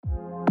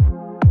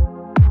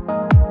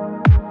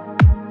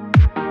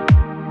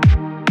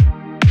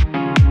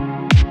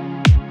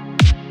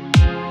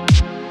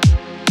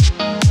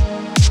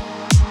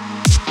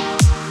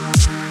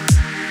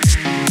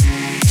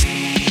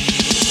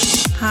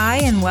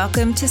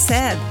welcome to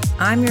SED.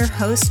 I'm your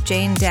host,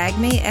 Jane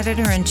Dagmy,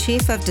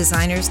 Editor-in-Chief of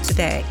Designers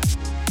Today.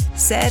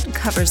 SED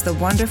covers the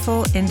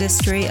wonderful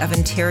industry of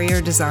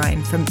interior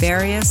design from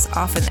various,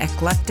 often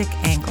eclectic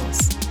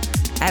angles.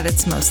 At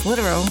its most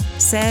literal,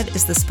 SED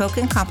is the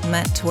spoken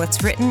complement to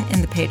what's written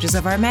in the pages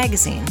of our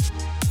magazine.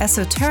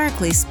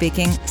 Esoterically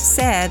speaking,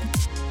 SED,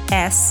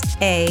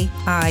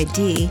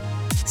 S-A-I-D,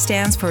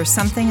 stands for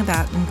Something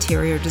About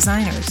Interior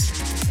Designers.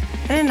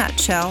 In a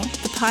nutshell,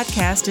 the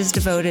podcast is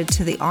devoted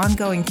to the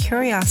ongoing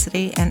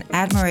curiosity and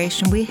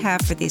admiration we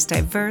have for these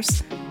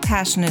diverse,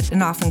 passionate,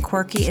 and often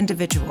quirky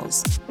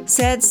individuals.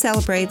 SED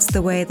celebrates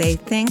the way they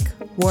think,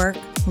 work,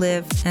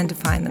 live, and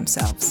define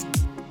themselves.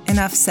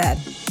 Enough said.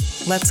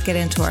 Let's get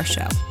into our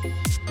show.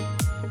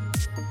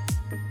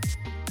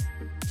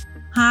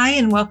 Hi,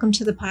 and welcome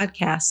to the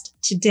podcast.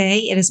 Today,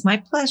 it is my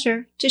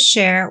pleasure to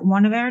share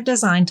one of our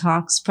design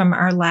talks from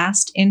our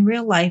last in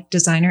real life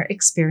designer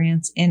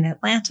experience in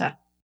Atlanta.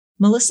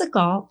 Melissa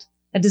Galt,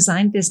 a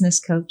design business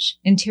coach,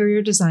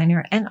 interior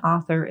designer, and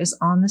author, is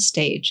on the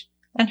stage,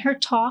 and her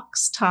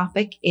talk's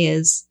topic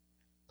is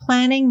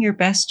planning your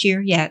best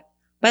year yet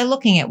by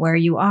looking at where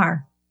you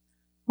are.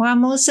 While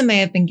Melissa may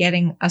have been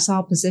getting us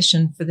all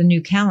positioned for the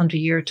new calendar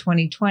year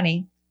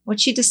 2020, what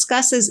she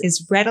discusses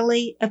is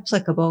readily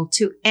applicable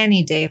to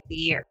any day of the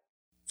year.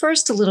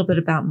 First, a little bit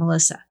about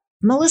Melissa.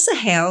 Melissa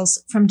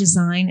hails from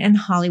design and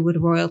Hollywood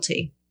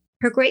royalty.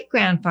 Her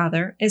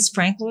great-grandfather is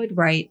Frank Lloyd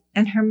Wright,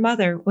 and her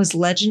mother was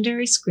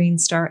legendary screen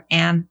star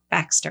Anne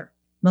Baxter.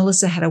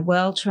 Melissa had a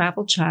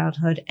well-traveled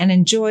childhood and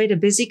enjoyed a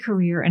busy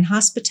career in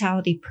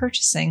hospitality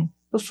purchasing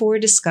before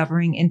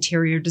discovering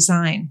interior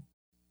design.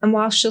 And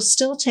while she'll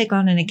still take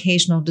on an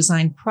occasional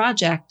design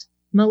project,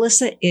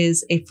 Melissa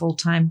is a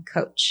full-time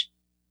coach.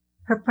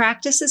 Her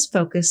practice is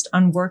focused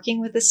on working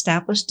with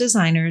established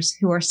designers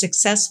who are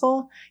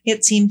successful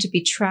yet seem to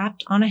be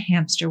trapped on a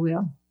hamster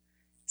wheel.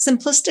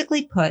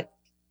 Simplistically put,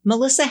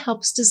 Melissa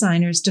helps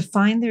designers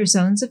define their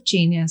zones of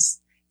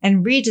genius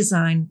and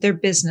redesign their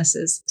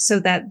businesses so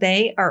that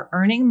they are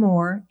earning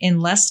more in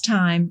less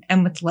time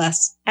and with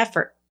less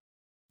effort,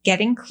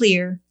 getting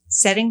clear,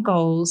 setting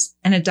goals,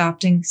 and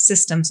adopting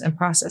systems and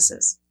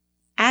processes.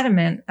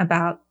 Adamant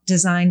about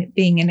design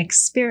being an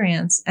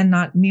experience and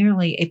not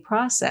merely a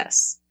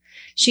process,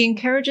 she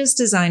encourages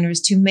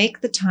designers to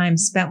make the time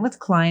spent with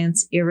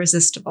clients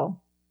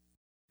irresistible.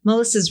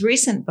 Melissa's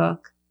recent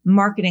book,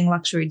 Marketing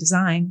Luxury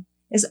Design,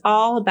 is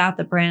all about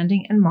the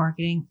branding and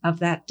marketing of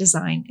that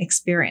design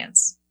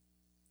experience.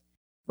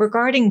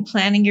 Regarding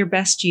planning your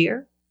best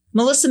year,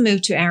 Melissa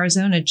moved to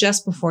Arizona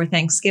just before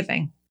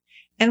Thanksgiving.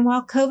 And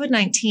while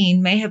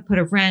COVID-19 may have put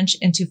a wrench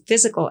into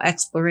physical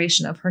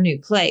exploration of her new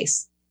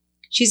place,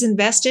 she's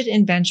invested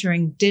in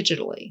venturing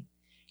digitally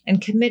and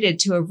committed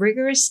to a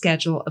rigorous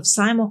schedule of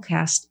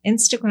simulcast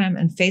Instagram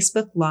and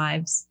Facebook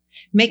Lives,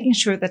 making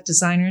sure that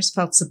designers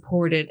felt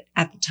supported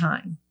at the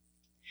time.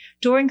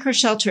 During her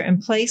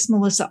shelter-in-place,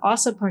 Melissa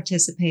also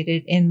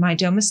participated in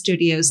Mydoma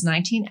Studios'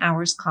 19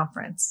 Hours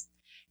conference,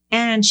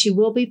 and she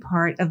will be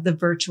part of the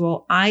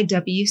virtual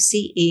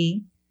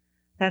IWCE,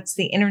 that's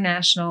the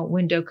International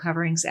Window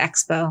Coverings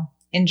Expo,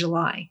 in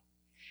July.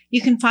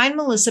 You can find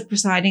Melissa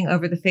presiding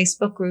over the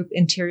Facebook group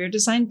Interior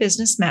Design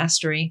Business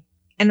Mastery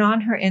and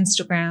on her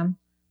Instagram,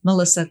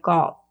 Melissa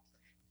Galt.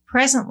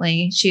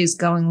 Presently, she is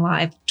going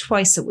live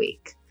twice a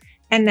week.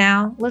 And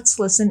now let's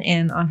listen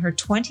in on her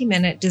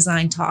 20-minute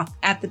design talk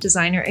at the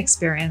Designer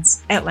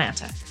Experience,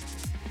 Atlanta.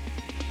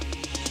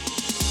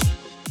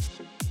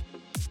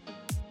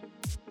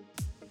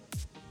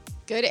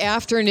 Good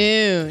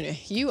afternoon.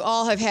 You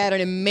all have had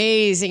an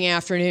amazing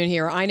afternoon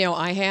here. I know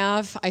I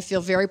have. I feel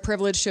very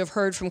privileged to have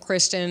heard from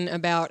Kristen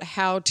about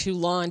how to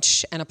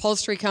launch an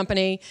upholstery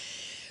company,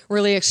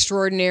 really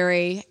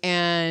extraordinary,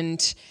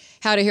 and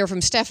how to hear from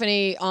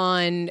Stephanie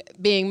on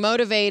being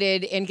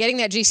motivated and getting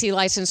that GC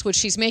license, which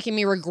she's making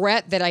me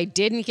regret that I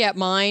didn't get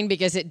mine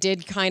because it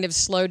did kind of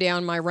slow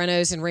down my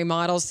renos and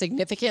remodels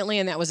significantly,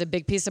 and that was a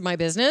big piece of my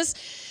business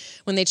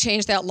when they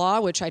changed that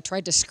law, which I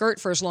tried to skirt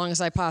for as long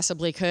as I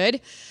possibly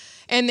could.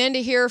 And then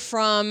to hear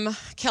from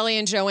Kelly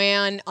and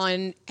Joanne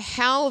on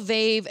how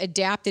they've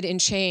adapted and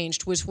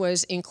changed, which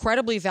was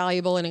incredibly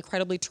valuable and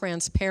incredibly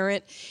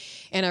transparent.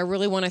 And I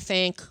really want to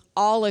thank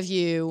all of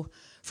you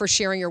for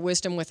sharing your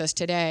wisdom with us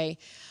today.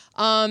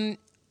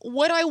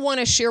 What I want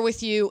to share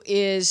with you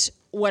is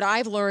what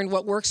I've learned,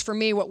 what works for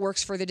me, what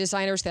works for the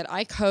designers that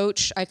I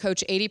coach. I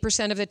coach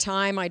 80% of the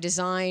time. I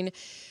design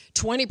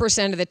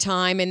 20% of the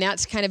time, and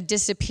that's kind of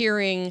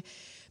disappearing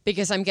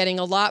because I'm getting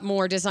a lot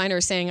more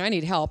designers saying, I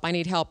need help, I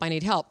need help, I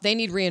need help. They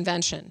need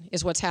reinvention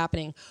is what's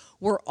happening.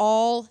 We're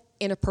all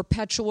in a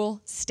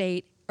perpetual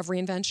state of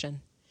reinvention.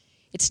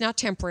 It's not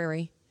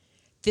temporary.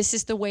 This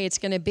is the way it's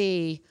going to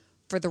be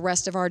for the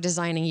rest of our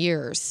designing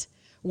years,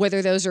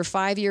 whether those are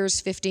 5 years,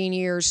 15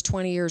 years,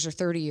 20 years, or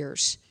 30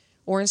 years,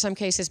 or in some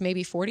cases,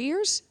 maybe 40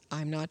 years.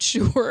 I'm not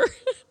sure.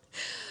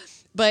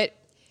 But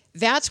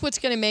that's what's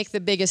going to make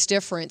the biggest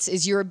difference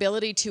is your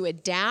ability to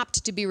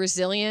adapt, to be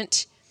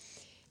resilient,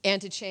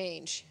 and to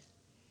change.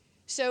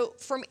 So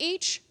from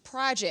each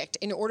project,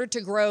 in order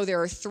to grow,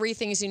 there are 3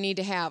 things you need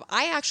to have.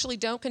 I actually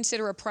don't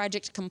consider a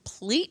project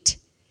complete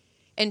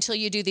until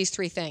you do these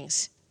 3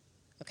 things,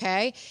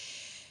 okay?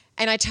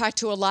 And I talk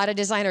to a lot of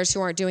designers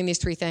who aren't doing these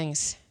 3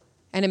 things,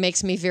 and it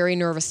makes me very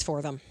nervous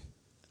for them,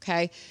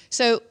 okay?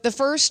 So the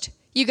first,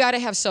 you got to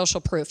have social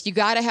proof. You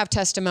got to have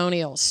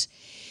testimonials.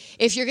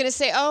 If you're going to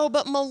say, oh,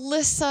 but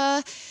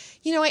Melissa,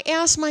 I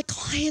asked my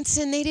clients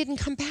and they didn't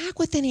come back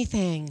with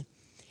anything.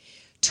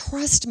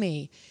 Trust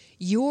me,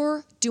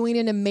 you're doing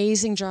an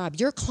amazing job.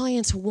 Your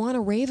clients want to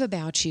rave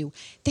about you.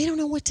 They don't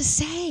know what to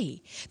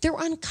say. They're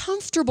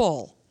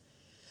uncomfortable.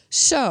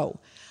 So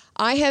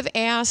I have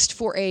asked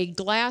for a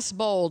glass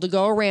bowl to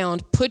go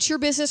around. Put your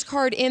business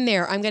card in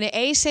there. I'm going to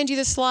A, send you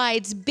the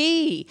slides.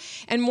 B,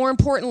 and more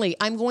importantly,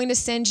 I'm going to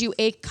send you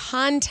a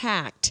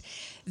contact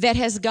that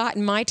has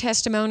gotten my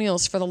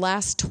testimonials for the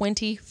last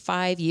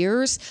 25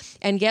 years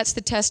and gets the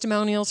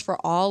testimonials for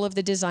all of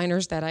the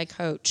designers that I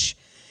coach.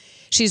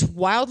 She's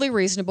wildly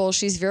reasonable.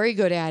 She's very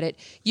good at it.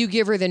 You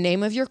give her the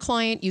name of your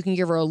client. You can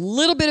give her a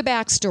little bit of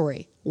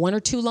backstory, 1 or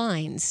 2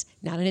 lines,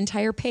 not an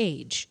entire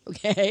page,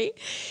 okay?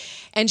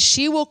 And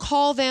she will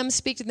call them,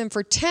 speak to them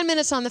for 10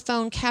 minutes on the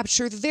phone,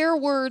 capture their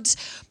words,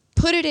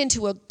 put it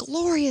into a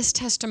glorious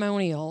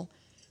testimonial,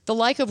 the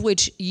like of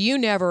which you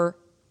never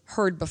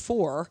heard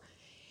before,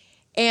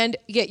 and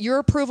get your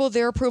approval,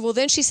 their approval.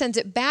 Then she sends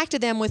it back to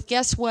them with,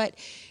 guess what?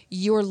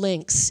 Your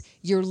links,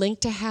 your link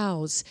to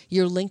Houzz,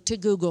 your link to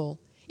Google.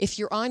 If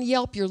you're on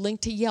Yelp, your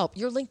link to Yelp,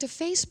 your link to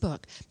Facebook,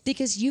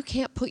 because you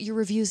can't put your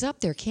reviews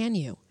up there, can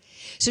you?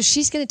 So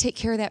she's going to take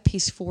care of that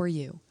piece for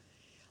you,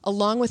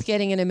 along with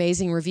getting an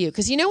amazing review.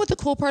 Because you know what the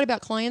cool part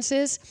about clients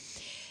is?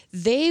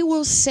 They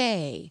will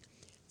say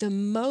the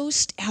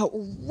most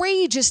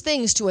outrageous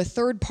things to a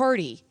third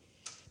party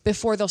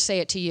before they'll say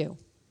it to you.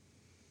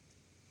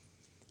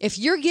 If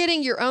you're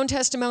getting your own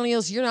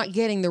testimonials, you're not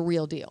getting the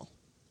real deal.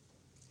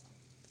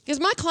 Because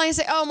my clients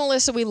say, oh,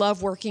 Melissa, we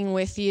love working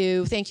with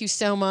you. Thank you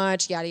so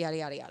much, yada, yada,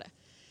 yada, yada.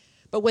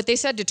 But what they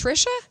said to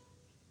Trisha,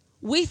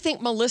 we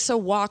think Melissa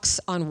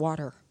walks on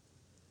water.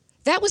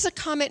 That was a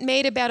comment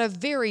made about a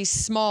very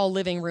small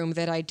living room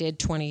that I did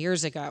 20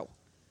 years ago.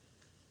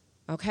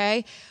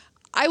 Okay?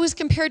 I was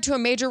compared to a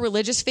major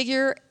religious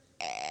figure,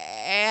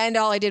 and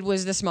all I did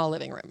was the small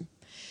living room.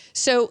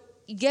 So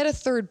get a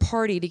third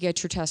party to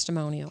get your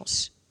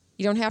testimonials.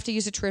 You don't have to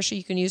use a Trisha.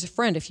 You can use a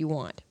friend if you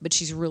want, but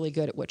she's really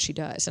good at what she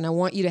does. And I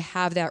want you to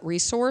have that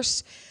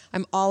resource.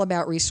 I'm all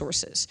about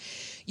resources.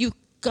 You've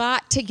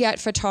got to get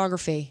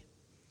photography.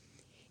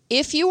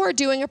 If you are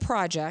doing a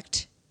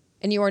project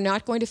and you are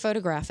not going to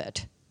photograph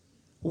it,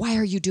 why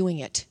are you doing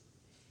it?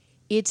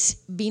 It's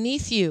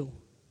beneath you.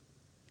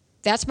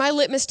 That's my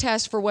litmus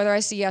test for whether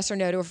I say yes or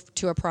no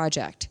to a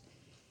project,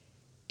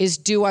 is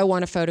do I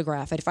want to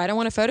photograph it? If I don't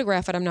want to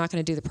photograph it, I'm not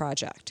going to do the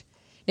project.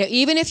 Now,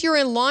 even if you're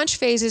in launch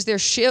phases, there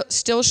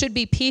still should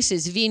be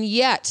pieces,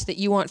 vignettes that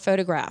you want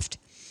photographed.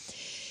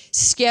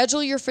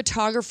 Schedule your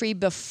photography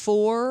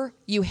before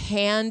you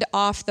hand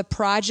off the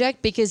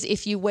project, because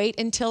if you wait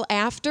until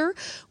after,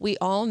 we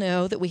all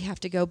know that we have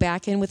to go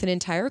back in with an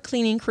entire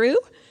cleaning crew.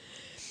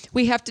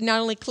 We have to not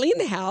only clean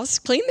the house,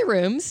 clean the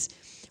rooms,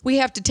 we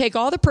have to take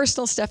all the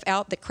personal stuff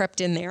out that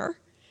crept in there.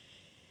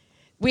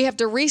 We have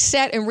to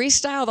reset and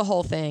restyle the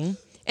whole thing.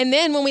 And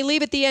then when we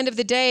leave at the end of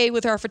the day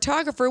with our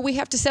photographer, we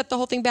have to set the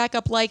whole thing back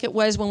up like it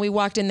was when we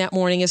walked in that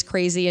morning, as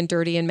crazy and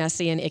dirty and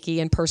messy and icky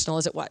and personal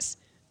as it was.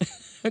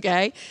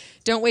 Okay?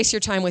 Don't waste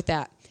your time with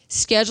that.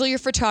 Schedule your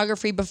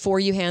photography before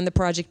you hand the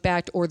project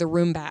back or the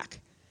room back.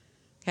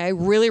 Okay?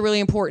 Really,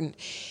 really important.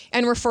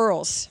 And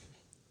referrals.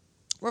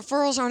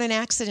 Referrals aren't an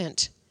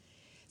accident.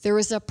 There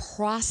is a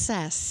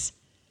process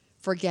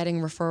for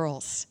getting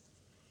referrals.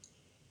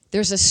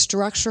 There's a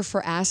structure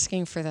for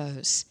asking for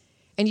those.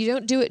 And you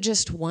don't do it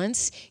just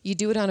once, you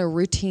do it on a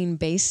routine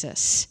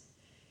basis.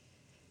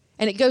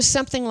 And it goes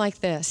something like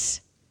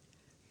this.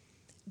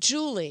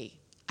 Julie,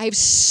 I've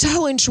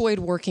so enjoyed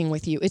working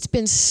with you. It's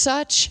been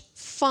such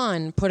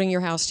fun putting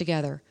your house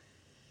together.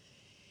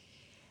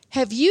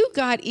 Have you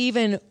got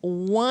even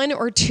 1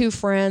 or 2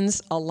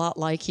 friends a lot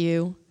like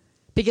you?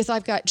 Because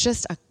I've got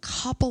just a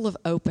couple of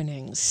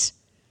openings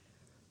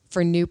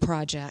for new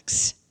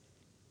projects.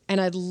 And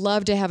I'd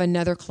love to have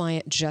another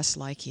client just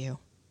like you.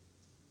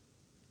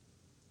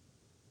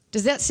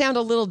 Does that sound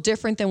a little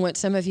different than what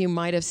some of you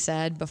might have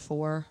said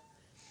before?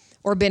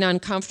 Or been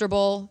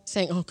uncomfortable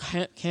saying, oh,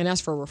 can't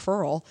ask for a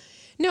referral.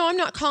 No, I'm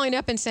not calling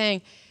up and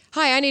saying,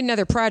 hi, I need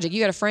another project. You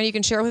got a friend you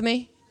can share with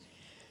me?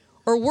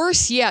 Or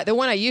worse yet, the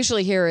one I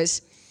usually hear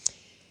is,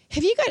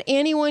 have you got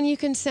anyone you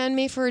can send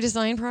me for a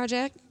design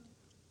project?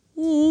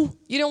 Ooh,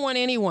 you don't want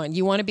anyone.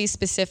 You want to be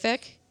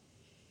specific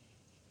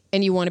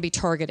and you want to be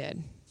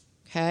targeted,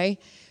 okay?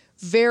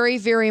 Very,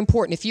 very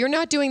important. If you're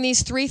not doing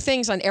these 3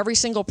 things on every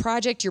single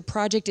project, your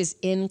project is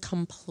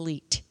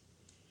incomplete.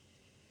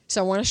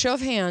 So I want a show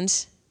of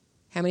hands.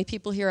 How many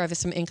people here have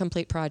some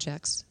incomplete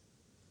projects?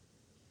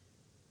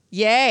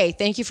 Yay.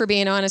 Thank you for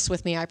being honest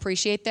with me. I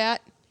appreciate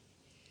that.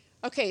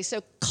 Okay, so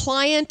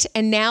client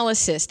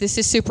analysis. This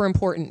is super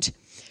important.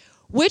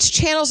 Which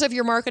channels of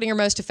your marketing are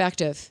most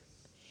effective?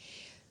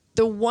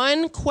 The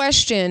one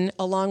question,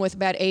 along with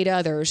about 8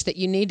 others, that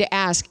you need to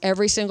ask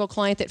every single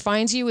client that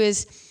finds you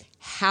is,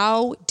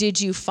 how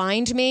did you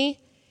find me?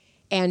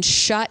 And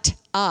shut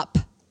up.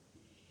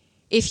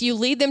 If you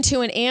lead them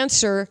to an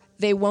answer,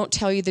 they won't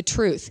tell you the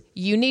truth.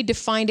 You need to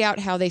find out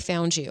how they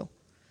found you.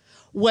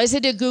 Was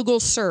it a Google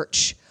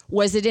search?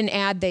 Was it an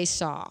ad they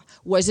saw?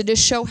 Was it a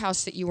show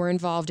house that you were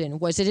involved in?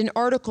 Was it an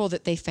article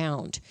that they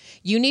found?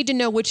 You need to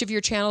know which of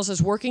your channels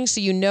is working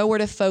so you know where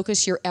to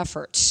focus your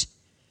efforts.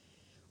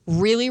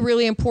 Really,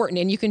 really important.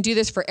 And you can do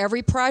this for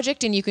every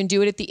project, and you can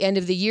do it at the end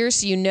of the year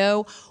so you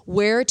know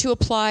where to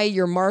apply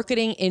your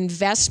marketing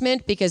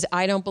investment, because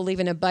I don't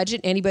believe in a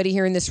budget. Anybody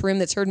here in this room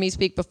that's heard me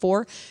speak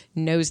before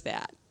knows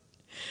that.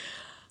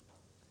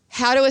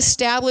 How to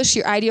establish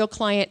your ideal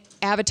client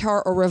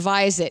avatar or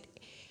revise it.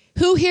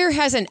 Who here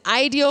has an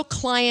ideal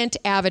client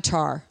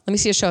avatar? Let me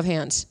see a show of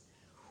hands.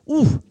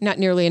 Ooh, not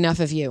nearly enough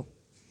of you.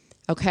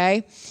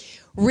 Okay?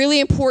 Really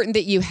important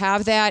that you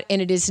have that,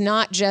 and it is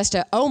not just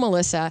oh,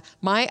 Melissa,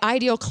 my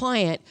ideal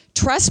client,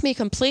 trust me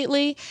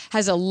completely,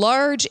 has a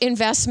large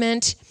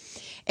investment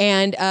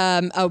and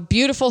a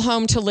beautiful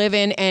home to live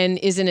in and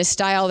is in a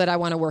style that I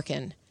want to work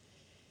in.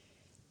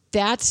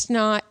 That's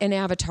not an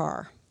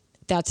avatar.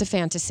 That's a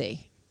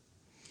fantasy.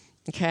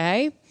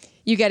 Okay?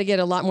 You got to get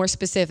a lot more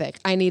specific.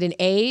 I need an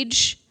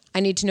age. I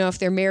need to know if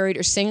they're married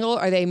or single.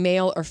 Are they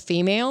male or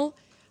female?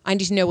 I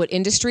need to know what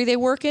industry they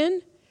work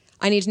in.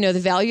 I need to know the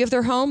value of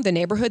their home, the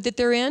neighborhood that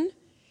they're in.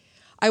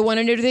 I want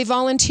to know, do they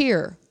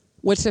volunteer?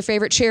 What's their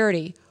favorite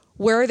charity?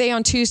 Where are they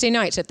on Tuesday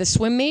nights? At the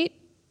swim meet?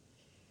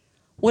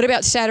 What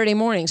about Saturday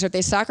mornings? Are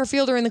they soccer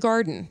field or in the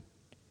garden?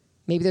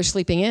 Maybe they're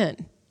sleeping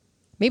in.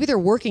 Maybe they're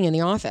working in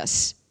the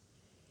office.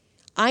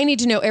 I need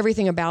to know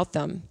everything about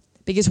them.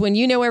 Because when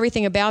you know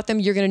everything about them,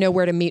 you're going to know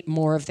where to meet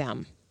more of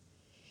them.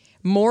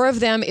 More of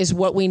them is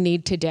what we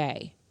need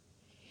today.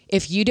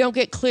 If you don't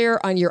get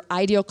clear on your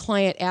ideal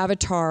client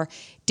avatar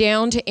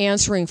down to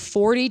answering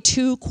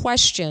 42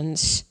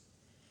 questions,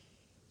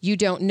 you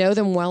don't know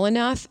them well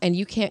enough and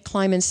you can't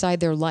climb inside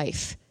their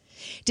life.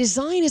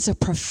 Design is a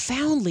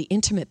profoundly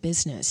intimate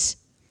business.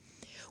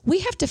 We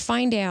have to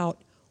find out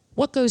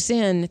what goes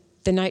in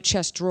the night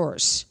chest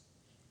drawers.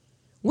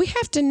 We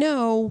have to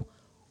know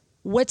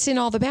what's in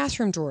all the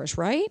bathroom drawers,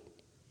 right?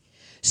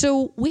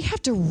 So we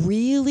have to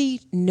really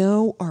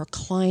know our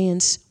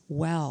clients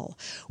well.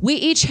 We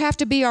each have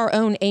to be our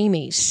own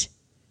Amy's.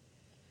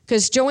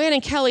 Because Joanne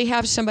and Kelly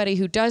have somebody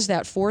who does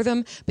that for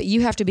them, but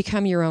you have to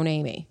become your own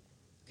Amy,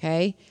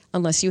 okay?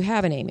 Unless you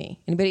have an Amy.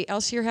 Anybody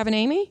else here have an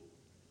Amy?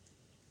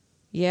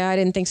 Yeah, I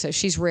didn't think so.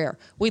 She's rare.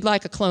 We'd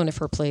like a clone of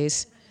her,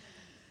 please.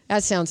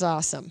 That sounds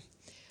awesome.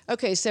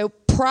 Okay, so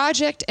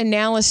project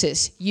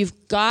analysis.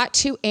 You've got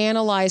to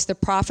analyze the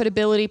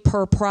profitability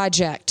per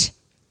project.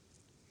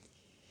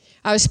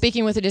 I was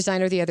speaking with a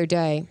designer the other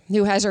day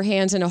who has her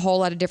hands in a whole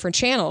lot of different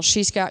channels.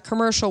 She's got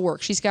commercial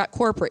work, she's got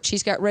corporate,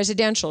 she's got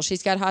residential,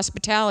 she's got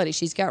hospitality,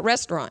 she's got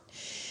restaurant.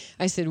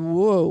 I said,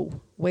 whoa,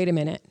 wait a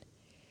minute.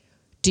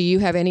 Do you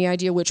have any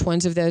idea which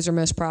ones of those are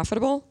most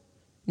profitable?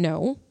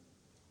 No.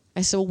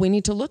 I said, well, we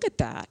need to look at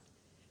that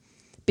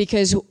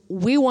because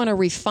we want to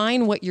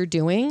refine what you're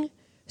doing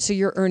so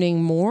you're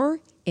earning more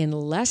in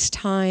less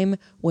time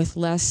with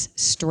less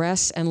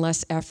stress and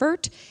less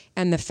effort.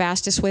 And the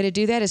fastest way to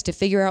do that is to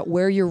figure out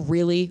where you're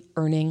really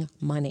earning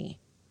money.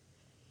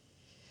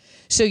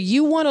 So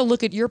you want to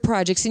look at your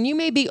projects, and you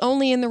may be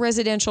only in the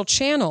residential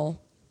channel,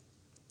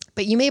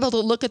 but you may be able to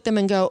look at them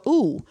and go,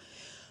 ooh,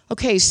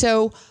 okay,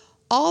 so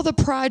all the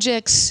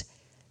projects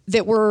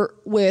that were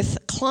with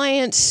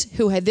clients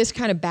who had this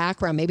kind of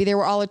background, maybe they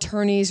were all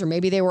attorneys or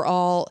maybe they were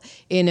all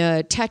in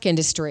a tech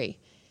industry,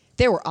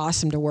 they were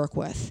awesome to work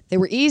with. They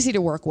were easy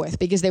to work with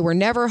because they were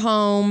never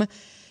home.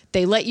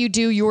 They let you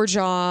do your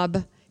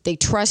job. They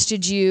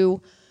trusted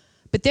you.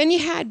 But then you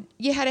had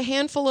a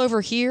handful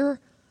over here.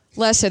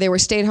 Lessa, they were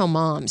stay-at-home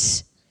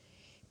moms.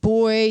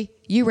 Boy,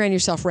 you ran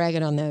yourself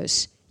ragged on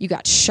those. You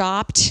got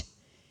shopped.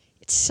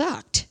 It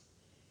sucked.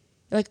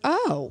 You're like,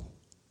 oh,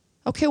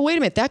 okay, wait a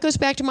minute. That goes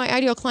back to my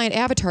ideal client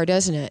avatar,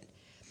 doesn't it?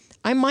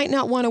 I might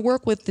not want to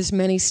work with as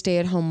many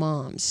stay-at-home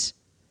moms.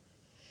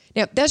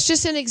 Now, that's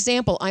just an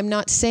example. I'm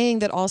not saying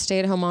that all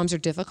stay-at-home moms are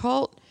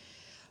difficult,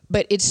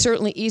 but it's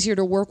certainly easier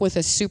to work with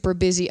a super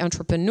busy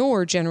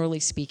entrepreneur, generally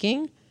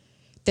speaking,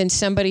 than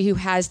somebody who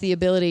has the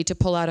ability to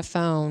pull out a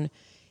phone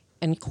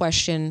and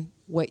question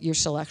what your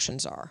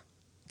selections are,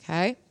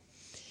 okay?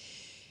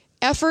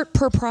 Effort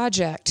per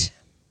project.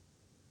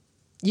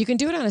 You can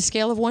do it on a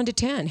scale of 1 to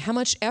 10. How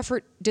much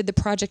effort did the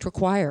project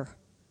require?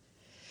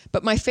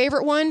 But my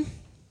favorite one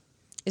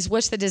is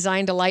what's the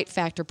design delight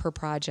factor per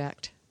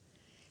project?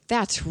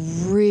 That's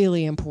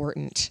really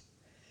important.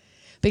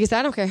 Because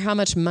I don't care how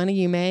much money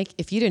you make,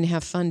 if you didn't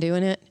have fun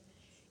doing it,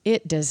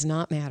 it does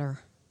not matter.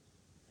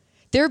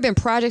 There have been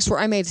projects where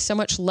I made so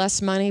much less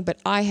money, but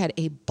I had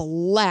a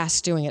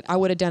blast doing it. I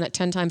would have done it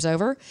 10 times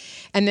over.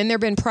 And then there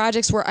have been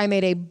projects where I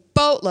made a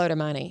boatload of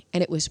money,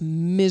 and it was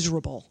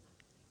miserable.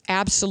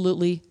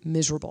 Absolutely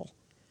miserable.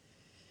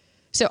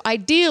 So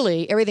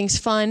ideally, everything's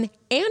fun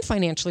and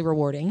financially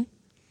rewarding.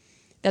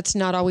 That's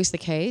not always the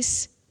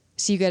case.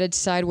 So you got to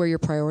decide where your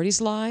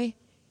priorities lie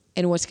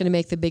and what's going to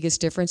make the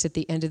biggest difference at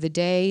the end of the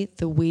day,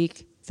 the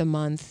week, the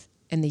month,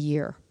 and the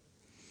year.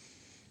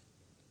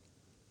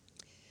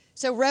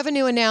 So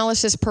revenue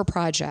analysis per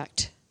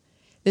project.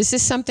 This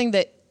is something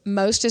that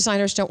most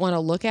designers don't want to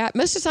look at.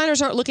 Most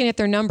designers aren't looking at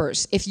their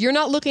numbers. If you're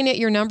not looking at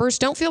your numbers,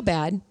 don't feel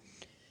bad.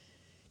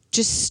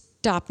 Just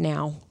stop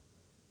now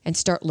and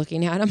start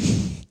looking at them.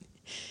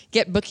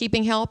 Get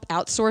bookkeeping help,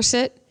 outsource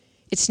it.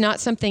 It's not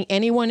something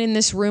anyone in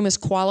this room is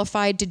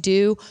qualified to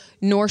do,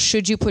 nor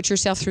should you put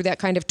yourself through that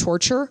kind of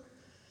torture.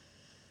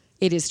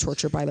 It is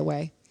torture, by the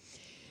way.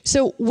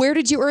 So where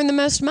did you earn the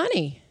most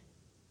money?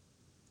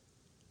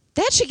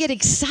 That should get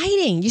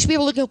exciting. You should be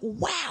able to go,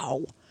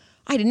 wow,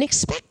 I didn't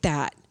expect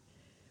that.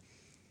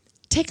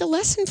 Take a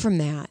lesson from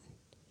that.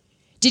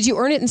 Did you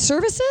earn it in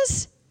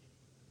services?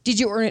 Did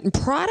you earn it in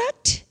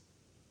product?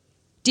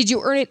 Did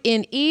you earn it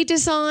in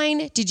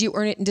e-design? Did you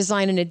earn it in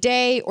design in a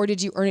day? Or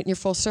did you earn it in your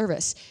full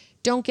service?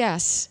 Don't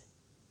guess.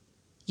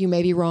 You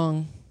may be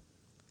wrong.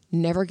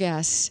 Never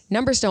guess.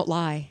 Numbers don't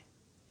lie.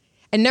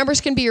 And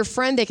numbers can be your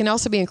friend. They can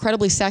also be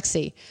incredibly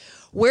sexy.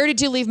 Where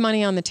did you leave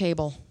money on the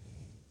table?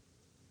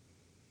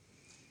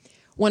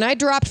 When I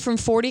dropped from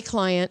 40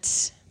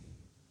 clients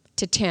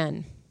to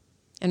 10,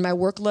 and my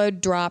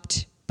workload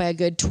dropped by a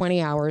good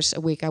 20 hours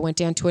a week, I went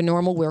down to a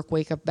normal work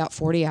week of about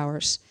 40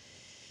 hours.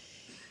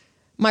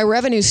 My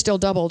revenue still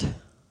doubled.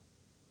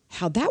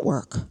 How'd that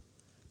work?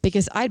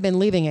 Because I'd been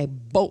leaving a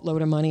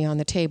boatload of money on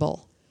the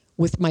table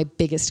with my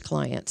biggest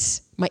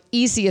clients, my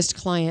easiest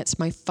clients,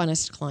 my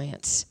funnest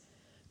clients,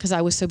 because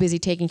I was so busy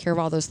taking care of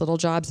all those little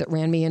jobs that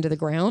ran me into the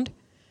ground.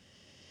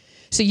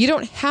 So you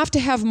don't have to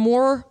have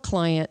more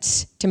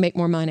clients to make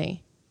more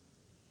money.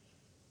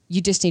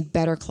 You just need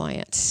better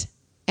clients.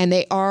 And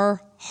they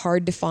are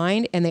hard to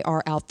find, and they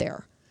are out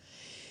there.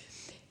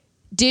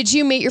 Did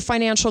you meet your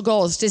financial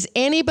goals? Does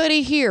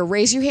anybody here,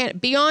 raise your hand,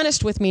 be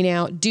honest with me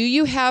now, do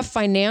you have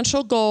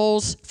financial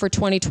goals for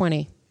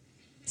 2020?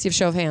 See a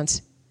show of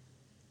hands.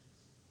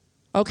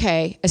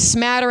 Okay, a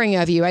smattering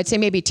of you. I'd say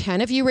maybe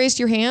 10 of you raised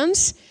your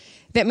hands.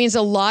 That means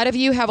a lot of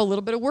you have a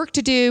little bit of work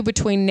to do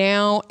between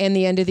now and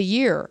the end of the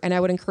year, and I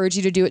would encourage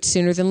you to do it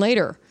sooner than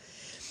later.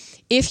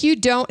 If you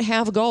don't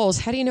have goals,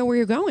 how do you know where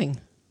you're going?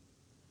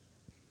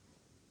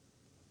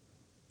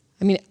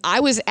 I mean, I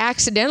was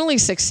accidentally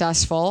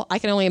successful. I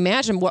can only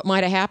imagine what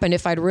might have happened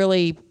if I'd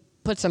really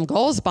put some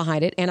goals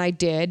behind it, and I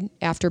did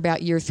after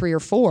about year 3 or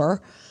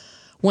 4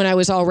 when I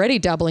was already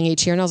doubling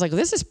each year, and I was like,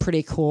 this is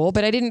pretty cool,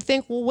 but I didn't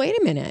think, well, wait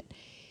a minute.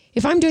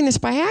 If I'm doing this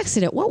by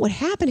accident, what would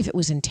happen if it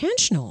was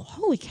intentional?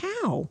 Holy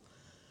cow.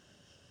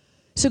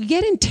 So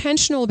get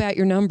intentional about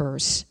your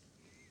numbers.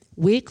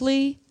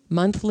 Weekly,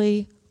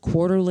 monthly,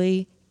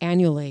 quarterly,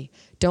 annually.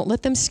 Don't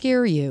let them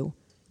scare you.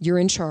 You're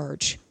in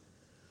charge.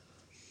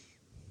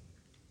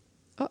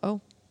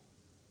 Uh-oh.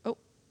 Oh,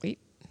 wait.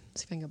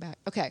 Let's see if I can go back.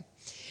 Okay.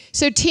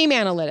 So team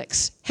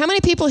analytics. How many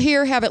people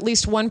here have at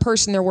least one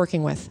person they're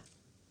working with?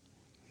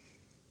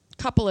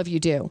 Couple of you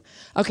do.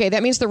 Okay,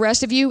 that means the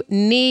rest of you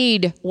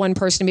need one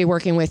person to be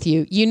working with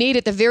you. You need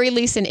at the very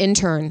least an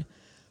intern.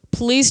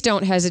 Please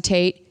don't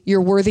hesitate. You're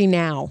worthy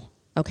now,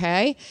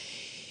 okay?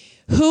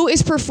 Who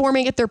is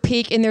performing at their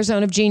peak in their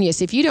zone of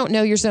genius? If you don't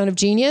know your zone of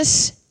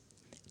genius,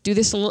 do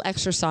this little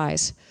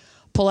exercise.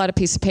 Pull out a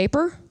piece of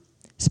paper,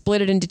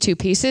 split it into 2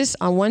 pieces.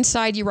 On one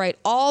side, you write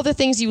all the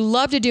things you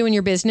love to do in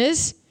your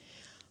business.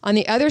 On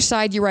the other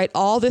side, you write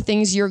all the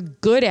things you're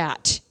good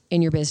at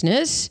in your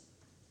business.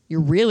 You're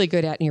really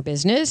good at in your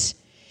business.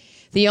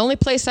 The only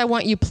place I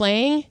want you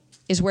playing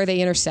is where they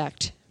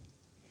intersect.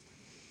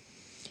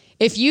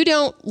 If you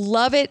don't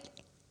love it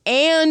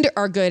and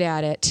are good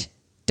at it,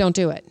 don't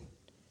do it.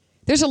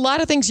 There's a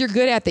lot of things you're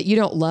good at that you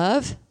don't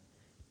love.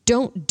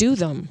 Don't do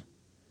them.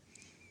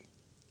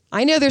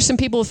 I know there's some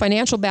people with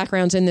financial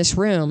backgrounds in this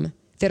room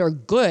that are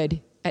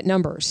good at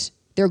numbers.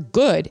 They're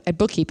good at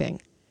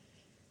bookkeeping.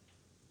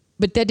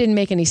 But that didn't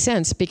make any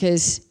sense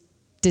because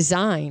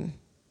design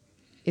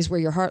is where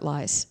your heart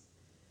lies.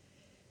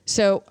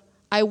 So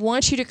I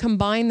want you to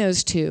combine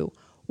those two,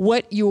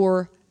 what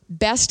you're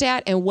best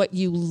at and what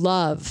you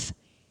love.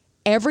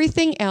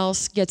 Everything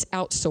else gets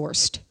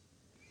outsourced.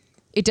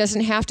 It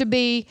doesn't have to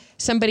be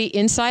somebody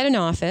inside an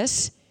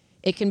office.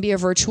 It can be a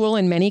virtual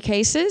in many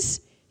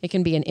cases. It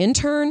can be an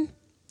intern,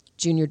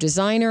 junior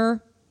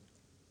designer,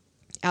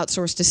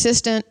 outsourced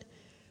assistant,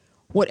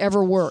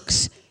 whatever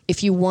works.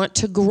 If you want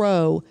to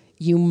grow,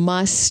 you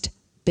must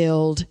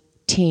build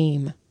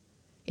team.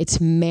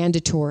 It's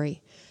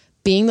mandatory.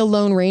 Being the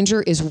Lone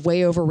Ranger is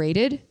way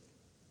overrated,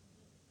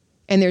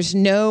 and there's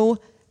no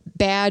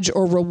badge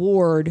or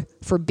reward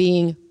for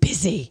being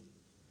busy,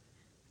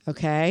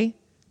 okay?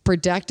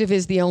 Productive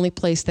is the only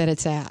place that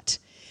it's at.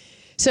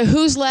 So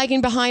who's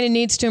lagging behind and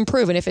needs to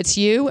improve? And if it's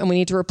you and we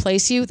need to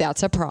replace you,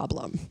 that's a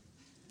problem.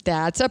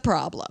 That's a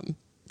problem,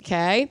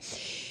 okay?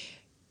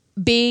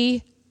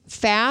 Be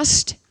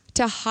fast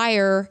to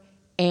hire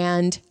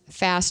and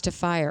fast to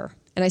fire.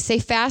 And I say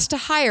fast to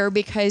hire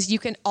because you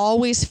can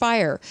always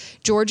fire.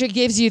 Georgia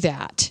gives you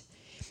that.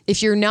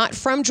 If you're not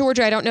from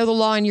Georgia, I don't know the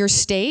law in your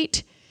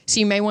state, so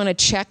you may want to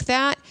check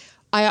that.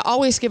 I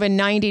always give a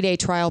 90-day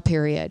trial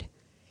period.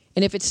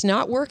 And if it's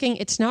not working,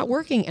 it's not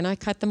working, and I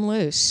cut them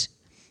loose.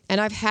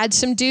 And I've had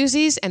some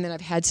doozies, and then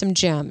I've had some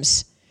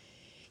gems.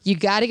 You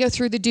got to go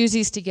through the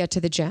doozies to get to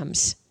the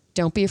gems.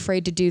 Don't be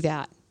afraid to do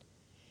that.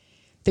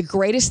 The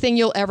greatest thing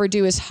you'll ever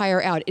do is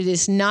hire out. It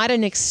is not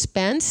an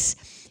expense.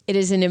 It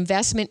is an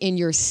investment in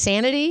your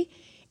sanity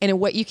and in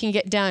what you can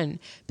get done,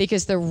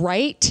 because the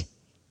right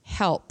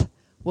help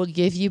will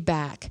give you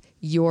back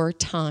your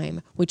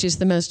time, which is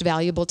the most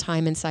valuable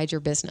time inside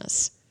your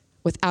business,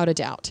 without a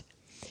doubt.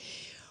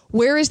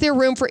 Where is there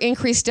room for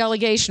increased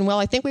delegation? Well,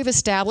 I think we've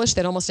established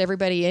that almost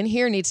everybody in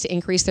here needs to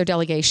increase their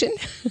delegation,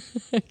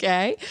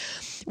 okay?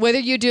 Whether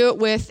you do it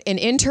with an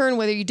intern,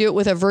 whether you do it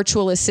with a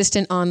virtual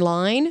assistant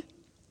online.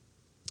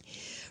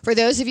 For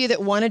those of you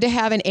that wanted to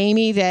have an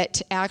Amy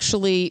that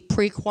actually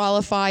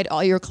pre-qualified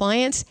all your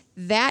clients,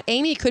 that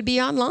Amy could be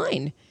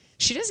online.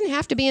 She doesn't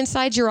have to be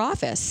inside your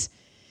office.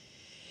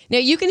 Now,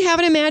 you can have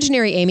an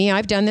imaginary Amy.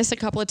 I've done this a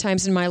couple of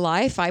times in my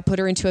life. I put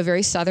her into a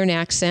very Southern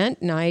accent,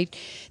 and I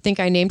think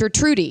I named her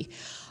Trudy.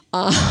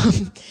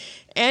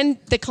 And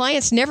the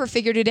clients never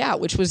figured it out,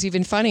 which was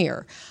even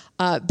funnier.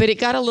 But it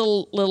got a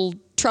little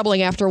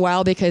troubling after a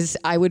while because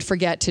I would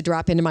forget to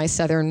drop into my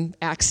Southern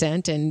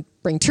accent and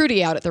bring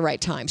Trudy out at the right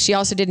time. She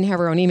also didn't have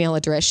her own email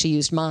address. She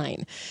used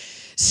mine.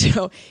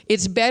 So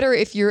it's better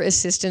if your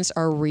assistants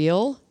are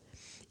real,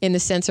 in the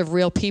sense of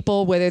real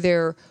people, whether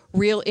they're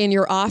real in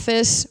your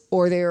office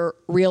or they're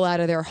real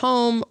out of their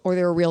home or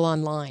they're real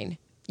online.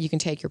 You can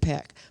take your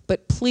pick.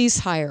 But please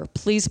hire.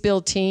 Please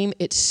build team.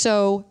 It's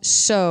so,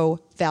 so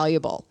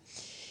valuable.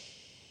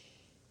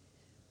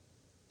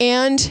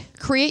 And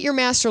create your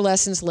master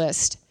lessons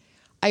list.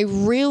 I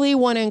really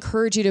want to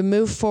encourage you to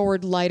move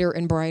forward lighter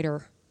and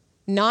brighter.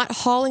 Not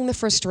hauling the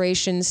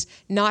frustrations,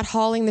 not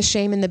hauling the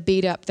shame and the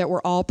beat up that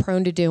we're all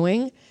prone to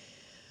doing.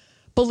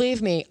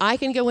 Believe me, I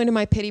can go into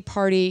my pity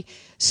party,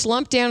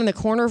 slump down in the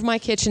corner of my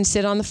kitchen,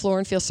 sit on the floor,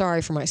 and feel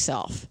sorry for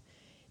myself.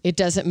 It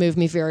doesn't move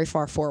me very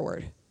far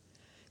forward.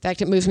 In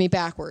fact, it moves me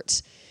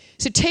backwards.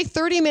 So take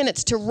 30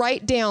 minutes to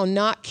write down,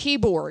 not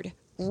keyboard.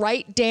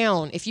 Write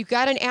down. If you've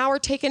got an hour,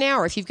 take an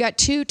hour. If you've got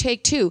 2,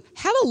 take 2.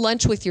 Have a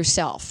lunch with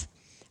yourself.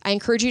 I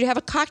encourage you to have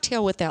a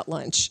cocktail with that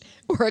lunch,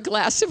 or a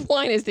glass of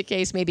wine, as the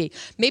case may be.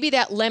 Maybe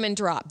that lemon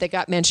drop that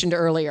got mentioned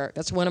earlier.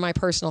 That's one of my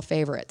personal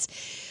favorites.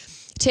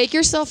 Take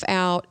yourself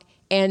out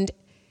and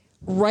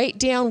write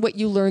down what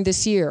you learned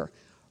this year.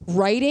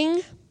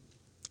 Writing,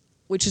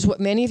 which is what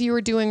many of you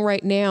are doing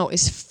right now,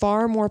 is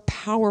far more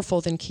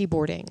powerful than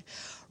keyboarding.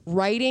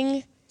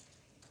 Writing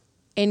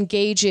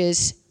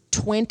engages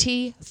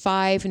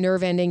 25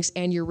 nerve endings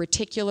and your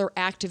reticular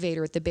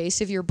activator at the base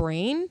of your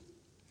brain.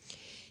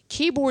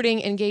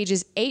 Keyboarding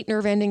engages 8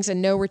 nerve endings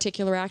and no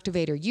reticular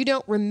activator. You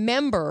don't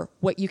remember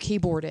what you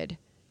keyboarded.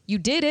 You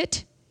did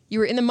it. You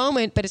were in the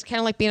moment, but it's kind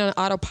of like being on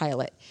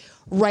autopilot.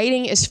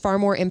 Writing is far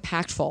more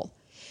impactful.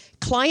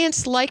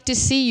 Clients like to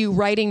see you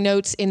writing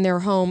notes in their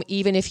home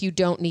even if you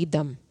don't need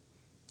them.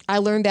 I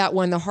learned that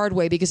one the hard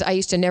way because I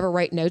used to never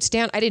write notes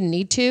down. I didn't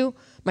need to.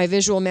 My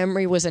visual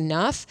memory was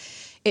enough.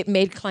 It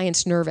made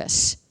clients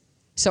nervous.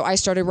 So I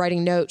started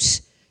writing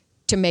notes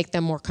to make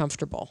them more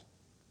comfortable.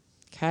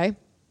 Okay?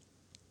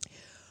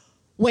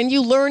 When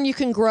you learn, you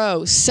can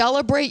grow.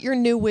 Celebrate your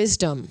new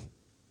wisdom.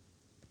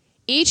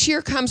 Each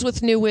year comes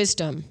with new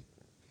wisdom.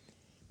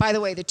 By the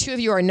way, the two of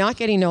you are not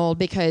getting old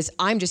because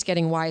I'm just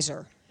getting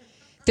wiser.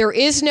 There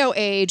is no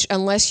age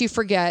unless you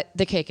forget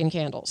the cake and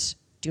candles.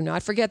 Do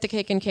not forget the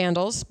cake and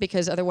candles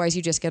because otherwise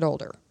you just get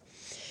older.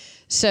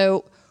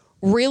 So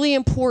really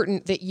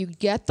important that you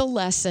get the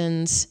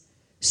lessons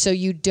so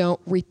you don't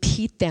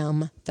repeat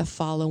them the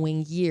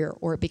following year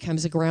or it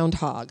becomes a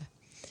groundhog,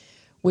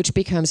 which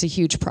becomes a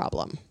huge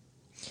problem.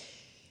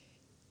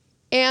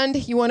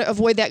 And you want to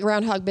avoid that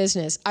groundhog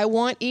business. I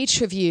want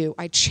each of you,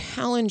 I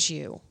challenge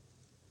you,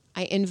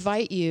 I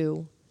invite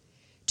you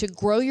to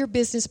grow your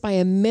business by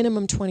a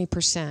minimum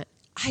 20%.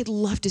 I'd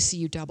love to see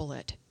you double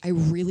it. I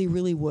really,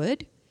 really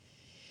would.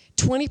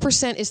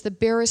 20% is the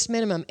barest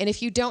minimum. And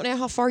if you don't know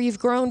how far you've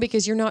grown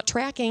because you're not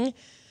tracking,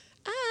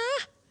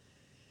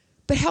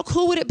 but how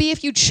cool would it be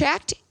if you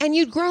checked and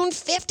you'd grown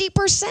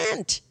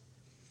 50%?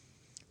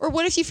 Or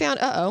what if you found,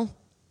 I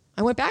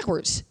went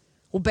backwards.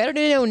 Well, better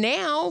to know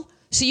now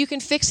so you can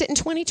fix it in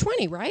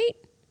 2020, right?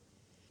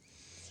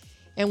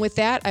 And with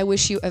that, I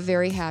wish you a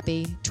very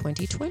happy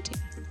 2020.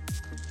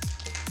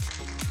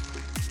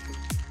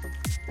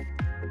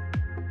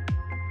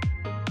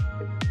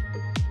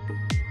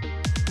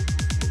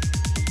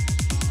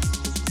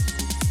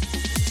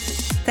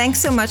 Thanks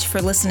so much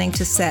for listening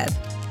to SAID.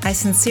 I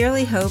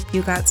sincerely hope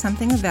you got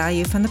something of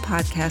value from the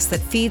podcast that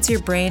feeds your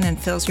brain and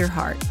fills your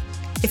heart.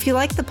 If you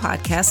like the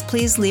podcast,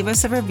 please leave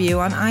us a review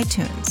on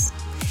iTunes.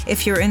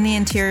 If you're in the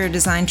interior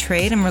design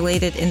trade and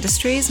related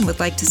industries and would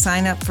like to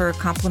sign up for a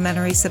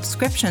complimentary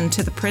subscription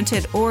to the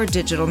printed or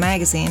digital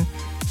magazine,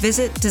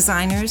 visit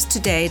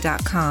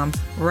designerstoday.com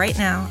right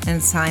now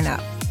and sign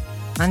up.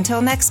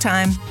 Until next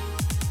time.